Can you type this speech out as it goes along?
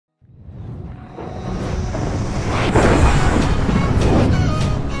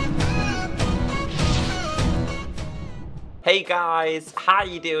Hey guys, how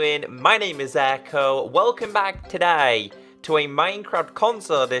you doing? My name is Echo. Welcome back today to a Minecraft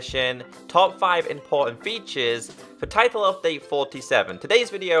Console Edition Top 5 Important Features for Title Update 47. Today's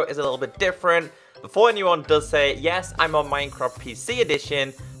video is a little bit different. Before anyone does say, yes, I'm on Minecraft PC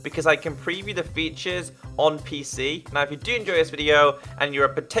Edition because I can preview the features on PC. Now, if you do enjoy this video and you're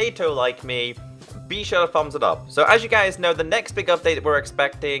a potato like me, be sure to thumbs it up. So as you guys know, the next big update that we're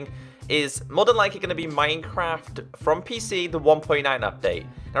expecting is more than likely going to be Minecraft from PC, the 1.9 update.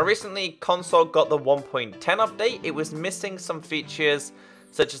 Now recently, console got the 1.10 update. It was missing some features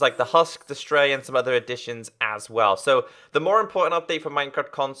such as like the husk, the stray, and some other additions as well. So the more important update for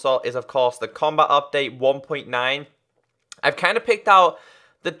Minecraft console is of course the combat update 1.9. I've kind of picked out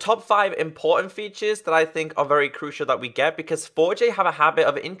the top 5 important features that I think are very crucial that we get, because 4J have a habit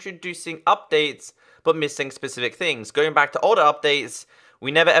of introducing updates but missing specific things. Going back to older updates, we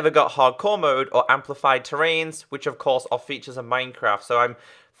never ever got hardcore mode or amplified terrains, which of course are features of Minecraft. So I'm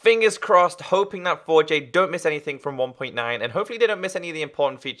fingers crossed, hoping that 4J don't miss anything from 1.9, and hopefully they don't miss any of the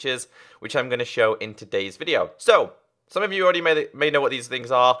important features, which I'm going to show in today's video. So, some of you already may know what these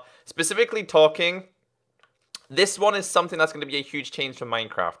things are. Specifically talking, this one is something that's going to be a huge change for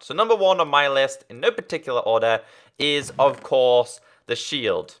Minecraft. So number 1 on my list, in no particular order, is of course the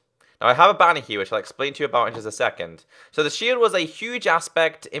shield. Now, I have a banner here, which I'll explain to you about in just a second. So the shield was a huge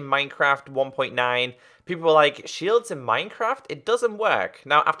aspect in Minecraft 1.9. People were like, shields in Minecraft? It doesn't work.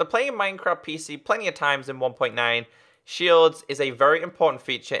 Now, after playing Minecraft PC plenty of times in 1.9, shields is a very important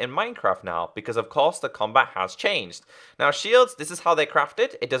feature in Minecraft now, because of course the combat has changed. Now, shields, this is how they're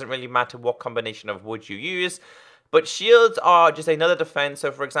crafted. It doesn't really matter what combination of wood you use, but shields are just another defense.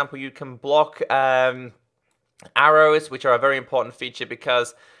 So, for example, you can block arrows, which are a very important feature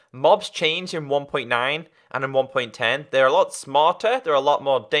because mobs change in 1.9 and in 1.10. They're a lot smarter, they're a lot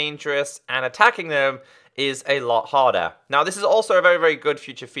more dangerous, and attacking them is a lot harder. Now, this is also a very, very good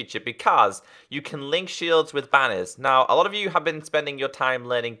future feature because you can link shields with banners. Now, a lot of you have been spending your time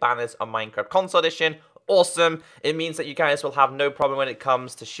learning banners on Minecraft Console Edition. Awesome. It means that you guys will have no problem when it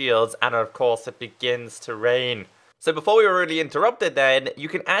comes to shields, and of course, it begins to rain. So before we were really interrupted then, you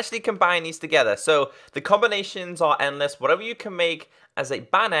can actually combine these together. So the combinations are endless. Whatever you can make as a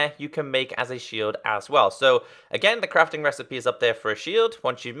banner, you can make as a shield as well. So again, the crafting recipe is up there for a shield.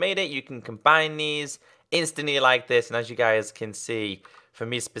 Once you've made it, you can combine these instantly like this. And as you guys can see, for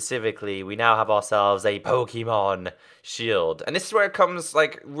me specifically, we now have ourselves a Pokemon shield. And this is where it comes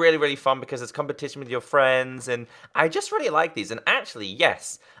like really, really fun because it's competition with your friends. And I just really like these. And actually,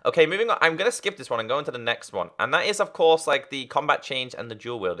 yes. Okay, moving on. I'm going to skip this one and go into the next one. And that is, of course, like the combat change and the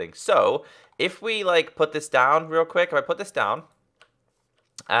dual wielding. So if we like put this down real quick, if I put this down,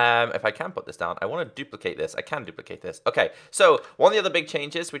 if I can put this down, I want to duplicate this. I can duplicate this. Okay, so one of the other big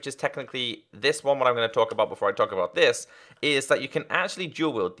changes, which is technically this one, what I'm going to talk about before I talk about this, is that you can actually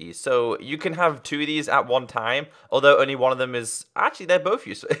dual wield these. So you can have 2 of these at one time, although only one of them is, actually they're both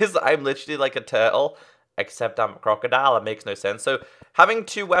useful. I'm literally like a turtle, except I'm a crocodile. It makes no sense. So having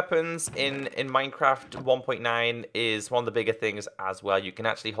 2 weapons in Minecraft 1.9 is one of the bigger things as well. You can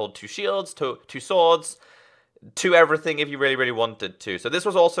actually hold 2 shields, 2 swords, to everything if you really, really wanted to. So this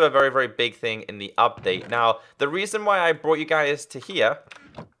was also a very, very big thing in the update. Now, the reason why I brought you guys to here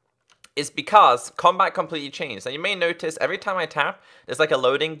is because combat completely changed. Now, you may notice every time I tap, there's like a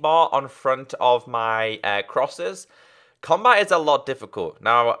loading bar on front of my crosses. Combat is a lot difficult.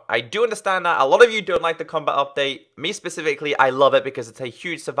 Now, I do understand that a lot of you don't like the combat update. Me specifically, I love it because it's a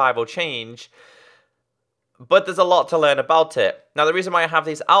huge survival change. But there's a lot to learn about it. Now, the reason why I have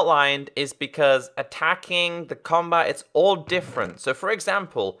these outlined is because attacking, the combat, it's all different. So, for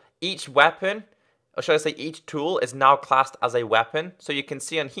example, each weapon, or should I say each tool, is now classed as a weapon. So you can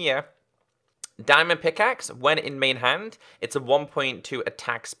see on here, diamond pickaxe, when in main hand, it's a 1.2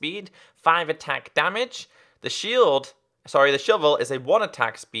 attack speed, 5 attack damage. The shovel is a 1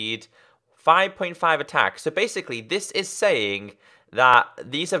 attack speed, 5.5 attack. So basically, this is saying that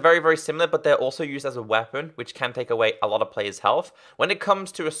these are very, very similar, but they're also used as a weapon, which can take away a lot of players' health. When it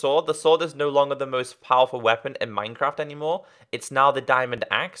comes to a sword, the sword is no longer the most powerful weapon in Minecraft anymore. It's now the diamond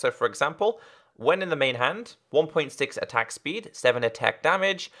axe. So, for example, when in the main hand, 1.6 attack speed, 7 attack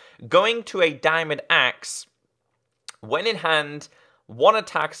damage. Going to a diamond axe, when in hand, 1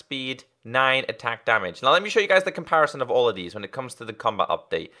 attack speed, 9 attack damage. Now let me show you guys the comparison of all of these when it comes to the combat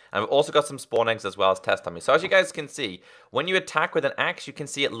update. And I've also got some spawn eggs as well as test dummies. So as you guys can see, when you attack with an axe, you can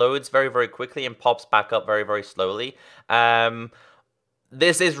see it loads very, very quickly and pops back up very, very slowly.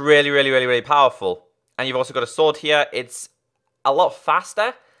 This is really, really, really, really powerful. And you've also got a sword here. It's a lot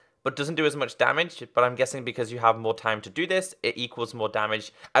faster, but doesn't do as much damage. But I'm guessing because you have more time to do this, it equals more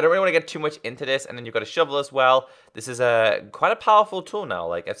damage. I don't really want to get too much into this. And then you've got a shovel as well. This is quite a powerful tool now,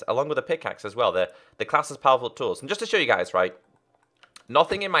 like it's along with a pickaxe as well. The class is powerful tools. And just to show you guys, right,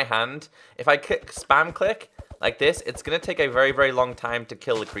 nothing in my hand. If I spam click like this, it's going to take a very, very long time to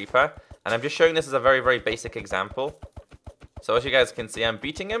kill the creeper. And I'm just showing this as a very, very basic example. So as you guys can see, I'm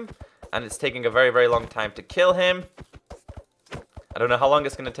beating him, and it's taking a very, very long time to kill him. I don't know how long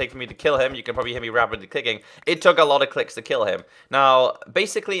it's going to take for me to kill him. You can probably hear me rapidly clicking. It took a lot of clicks to kill him. Now,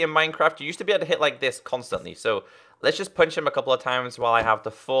 basically in Minecraft, you used to be able to hit like this constantly. So let's just punch him a couple of times while I have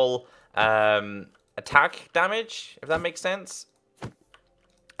the full attack damage, if that makes sense.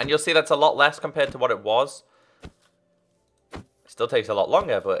 And you'll see that's a lot less compared to what it was. Still takes a lot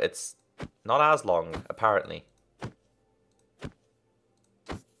longer, but it's not as long, apparently.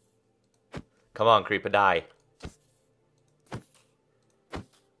 Come on, creeper, die.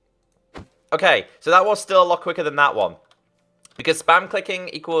 Okay, so that was still a lot quicker than that one. Because spam clicking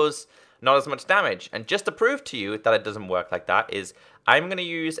equals not as much damage. And just to prove to you that it doesn't work like that is I'm going to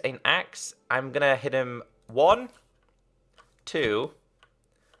use an axe. I'm going to hit him 1, 2,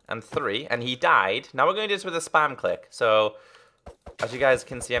 and 3. And he died. Now we're going to do this with a spam click. So as you guys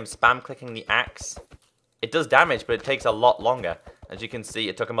can see, I'm spam clicking the axe. It does damage, but it takes a lot longer. As you can see,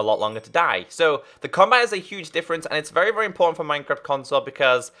 it took him a lot longer to die. So the combat is a huge difference, and it's very, very important for Minecraft console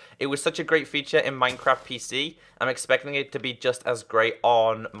because it was such a great feature in Minecraft PC. I'm expecting it to be just as great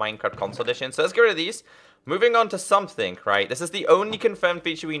on Minecraft console edition. So let's get rid of these. Moving on to something, right? This is the only confirmed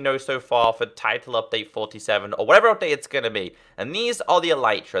feature we know so far for title update 47, or whatever update it's going to be. And these are the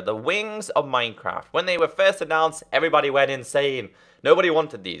Elytra, the wings of Minecraft. When they were first announced, everybody went insane. Nobody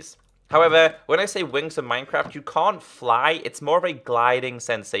wanted these. However, when I say wings of Minecraft, you can't fly. It's more of a gliding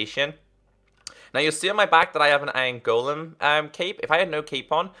sensation. Now, you'll see on my back that I have an Iron Golem cape. If I had no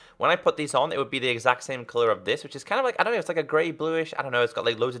cape on, when I put these on, it would be the exact same color of this, which is kind of like, I don't know, it's like a gray, bluish. I don't know, it's got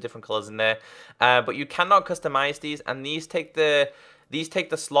like loads of different colors in there. But you cannot customize these, and these take the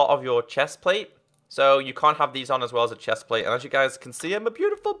slot of your chest plate. So you can't have these on as well as a chest plate. And as you guys can see, I'm a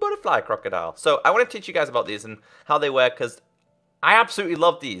beautiful butterfly crocodile. So I want to teach you guys about these and how they work, because I absolutely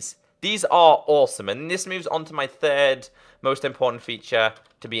love these. These are awesome, and this moves on to my third most important feature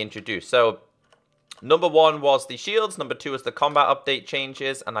to be introduced. So, number 1 was the shields, number 2 is the combat update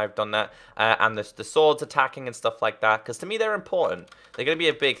changes, and I've done that, and the swords attacking and stuff like that, because to me they're important. They're going to be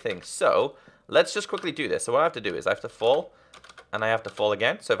a big thing. So, let's just quickly do this. So what I have to do is I have to fall, and I have to fall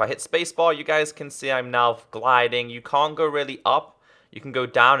again. So if I hit spacebar, you guys can see I'm now gliding. You can't go really up. You can go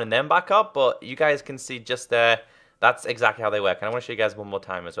down and then back up, but you guys can see just there. That's exactly how they work, and I want to show you guys one more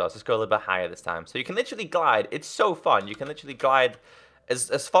time as well. Let's just go a little bit higher this time. So you can literally glide. It's so fun. You can literally glide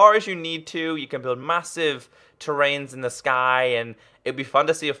as far as you need to. You can build massive terrains in the sky, and it'd be fun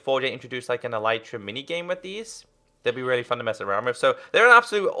to see a 4J introduce like an Elytra minigame with these. They'd be really fun to mess around with. So they're an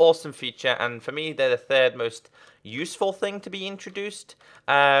absolute awesome feature, and for me, they're the third most useful thing to be introduced.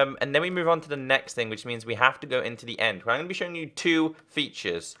 And then we move on to the next thing, which means we have to go into the end. I'm going to be showing you 2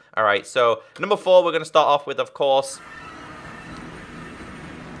 features. All right, so number 4, we're going to start off with, of course,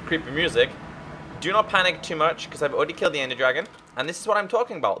 creepy music. Do not panic too much, because I've already killed the Ender Dragon. And this is what I'm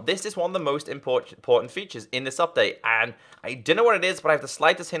talking about. This is one of the most important features in this update. And I don't know what it is, but I have the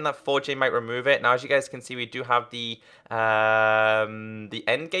slightest hint that 4J might remove it. Now, as you guys can see, we do have the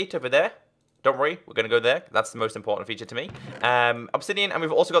end gate over there. Don't worry, we're going to go there. That's the most important feature to me. Obsidian, and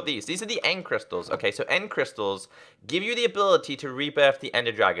we've also got these. These are the end crystals. Okay, so end crystals give you the ability to rebirth the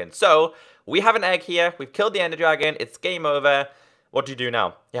Ender Dragon. So, we have an egg here. We've killed the Ender Dragon. It's game over. What do you do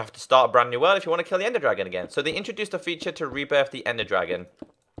now? You have to start a brand new world if you want to kill the Ender Dragon again. So they introduced a feature to rebirth the Ender Dragon,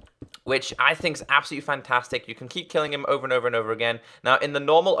 which I think is absolutely fantastic. You can keep killing him over and over and over again. Now, in the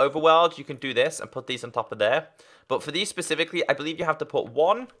normal overworld, you can do this and put these on top of there. But for these specifically, I believe you have to put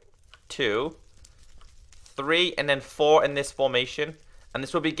 1, 2, 3, and then 4 in this formation. And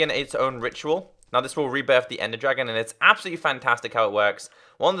this will begin its own ritual. Now, this will rebirth the Ender Dragon, and it's absolutely fantastic how it works.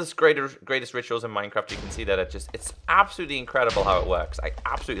 One of the greatest rituals in Minecraft. You can see that it's absolutely incredible how it works. I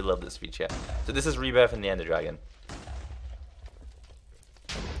absolutely love this feature. So this is rebirthing the Ender Dragon.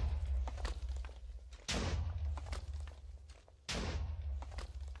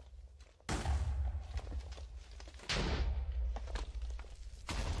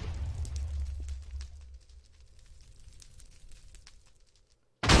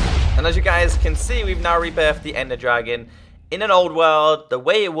 And as you guys can see, we've now rebirthed the Ender Dragon in an old world, the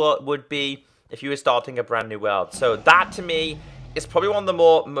way it would be if you were starting a brand new world. So that, to me, is probably one of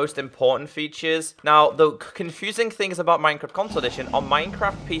the most important features. Now, the confusing things about Minecraft Console Edition, on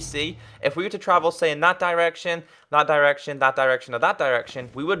Minecraft PC, if we were to travel, say, in that direction, that direction, that direction, or that direction,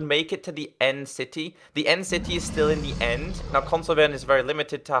 we would make it to the end city. The end city is still in the end. Now, Console Edition is very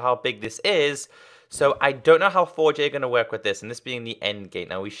limited to how big this is, so I don't know how 4J are going to work with this, and this being the end gate.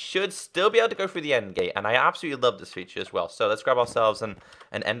 Now, we should still be able to go through the end gate, and I absolutely love this feature as well. So let's grab ourselves an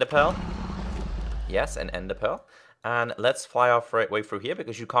ender pearl. Yes, an ender pearl. And let's fly our way through here,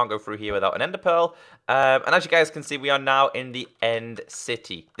 because you can't go through here without an ender pearl. And as you guys can see, we are now in the end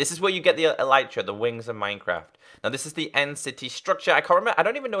city. This is where you get the elytra, the wings of Minecraft. Now, this is the end city structure. I can't remember. I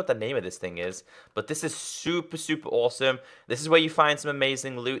don't even know what the name of this thing is, but this is super, super awesome. This is where you find some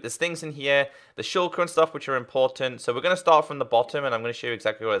amazing loot. There's things in here, the shulker and stuff, which are important. So we're going to start from the bottom, and I'm going to show you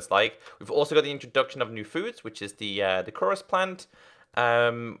exactly what it's like. We've also got the introduction of new foods, which is the chorus plant,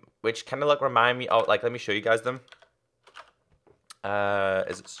 which kind of like remind me of, like, let me show you guys them.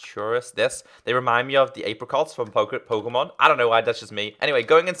 Is it Churus? This. They remind me of the apricots from Pokemon. I don't know why, that's just me. Anyway,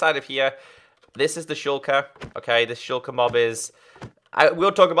 going inside of here, this is the shulker. Okay, this shulker mob is...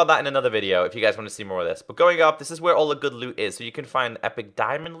 we'll talk about that in another video if you guys want to see more of this. But going up, this is where all the good loot is. So you can find epic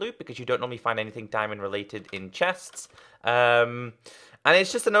diamond loot, because you don't normally find anything diamond related in chests. And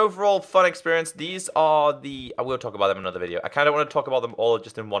it's just an overall fun experience. These are the... I will talk about them in another video. I kind of want to talk about them all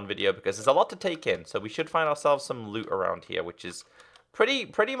just in one video, because there's a lot to take in. So we should find ourselves some loot around here, which is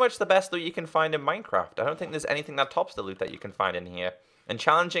pretty much the best loot you can find in Minecraft. I don't think there's anything that tops the loot that you can find in here. And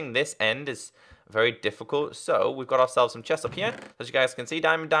challenging this end is very difficult. So we've got ourselves some chests up here. As you guys can see,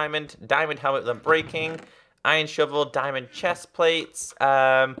 diamond helmet with unbreaking, iron shovel, diamond chest plates.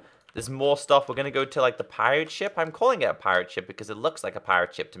 There's more stuff. We're going to go to, like, the pirate ship. I'm calling it a pirate ship because it looks like a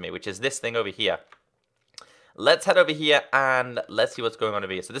pirate ship to me, which is this thing over here. Let's head over here and let's see what's going on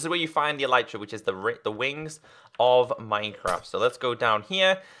over here. So this is where you find the elytra, which is the wings of Minecraft. So let's go down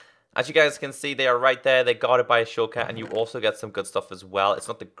here. As you guys can see, they are right there. They're guarded by a shulker, and you also get some good stuff as well. It's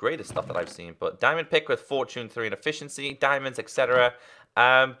not the greatest stuff that I've seen, but diamond pick with fortune 3 and efficiency, diamonds, etc.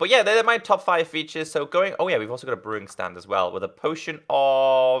 But yeah, they're my top 5 features. So going... Oh yeah, we've also got a brewing stand as well with a potion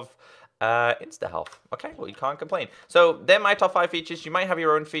of... insta health. Okay, well, you can't complain. So they're my top 5 features. You might have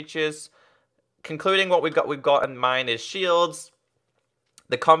your own features. Concluding what we've got in mind is shields,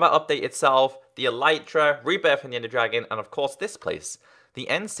 the combat update itself, the elytra, rebirth in the Ender Dragon, and of course this place, the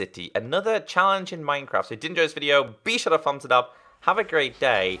end city. Another challenge in Minecraft. So if you did enjoy this video, be sure to thumbs it up. Have a great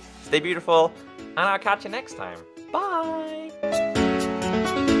day. Stay beautiful, and I'll catch you next time. Bye.